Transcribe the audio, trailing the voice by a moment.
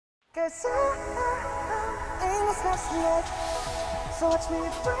'Cause I'm assassinate. So watch me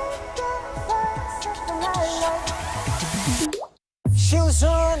break that fire, set the night light. Shoes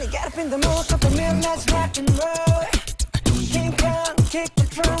on, get up in the mood, couple midnights rock and roll. King Kong, kick the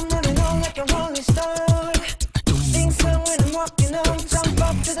drum, running on like a rolling stone. Sing song when I'm walking on, jump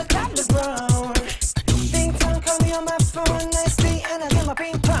up to the top of the ground. Ding dong, call me on my phone, nice tea, and I do my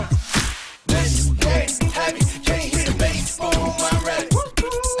ping pong. This game's heavy, can't hear the bass, boom, I'm ready.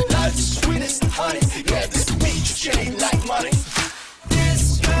 Life's sweet as honey, yeah, this beat you chain like money.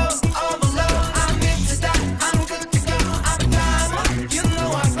 This girl all alone, I'm into that, I'm good to go, I'm down, you know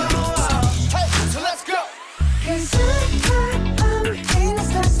I go. Hey, so let's go. 'Cause I'm in a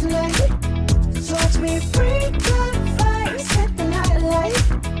stars tonight. So watch me break that fire, set the night light.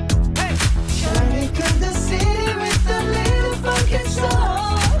 Hey, Shining through the city with a little funky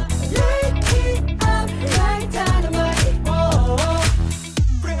soul. Light it up like dynamite. oh,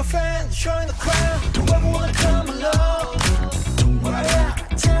 bring a friend, join the crowd, whoever wanna come along. Right out,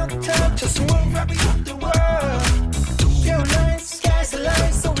 town, just one rapping up the world. Your lights, sky's the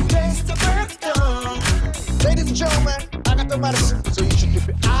limit, so we dance to break dawn. Ladies and gentlemen, I got the medicine, so you should keep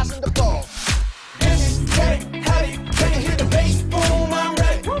your eyes on the ball. This game heavy, can you hear the bass? Boom, I'm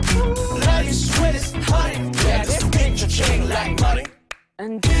ready. Life is sweet as honey, yeah, this beat you chain like money.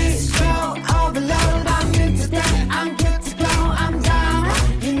 And this girl all alone, I'm into that, I'm good to go, I'm down.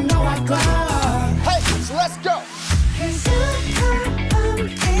 You know I go. Hey, so let's go. 'Cause I'm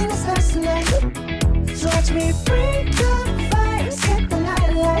in a stars tonight. So watch me break the fire, set the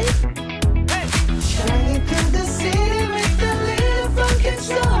night light. Shining through the city with a little funky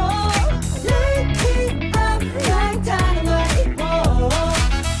soul. Light it up like dynamite. Oh,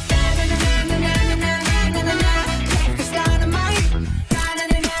 na-na-na-na-na-na-na-na-na-na. Life is dynamite.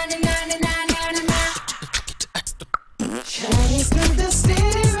 Na-na-na-na-na-na-na-na-na. Shining through the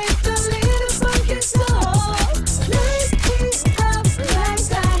city with a little funky soul. Light it up like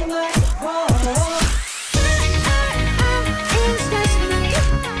dynamite. Oh, in the stars tonight.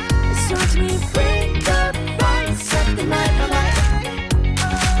 So watch me break the fire, set the night alight.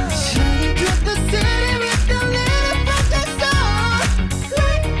 Shining through the city with a little funky soul.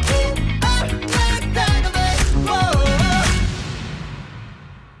 Light it up like dynamite. Whoa.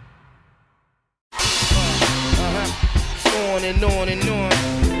 On and on and on.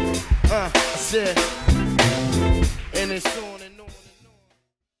 I said, and it's on and on.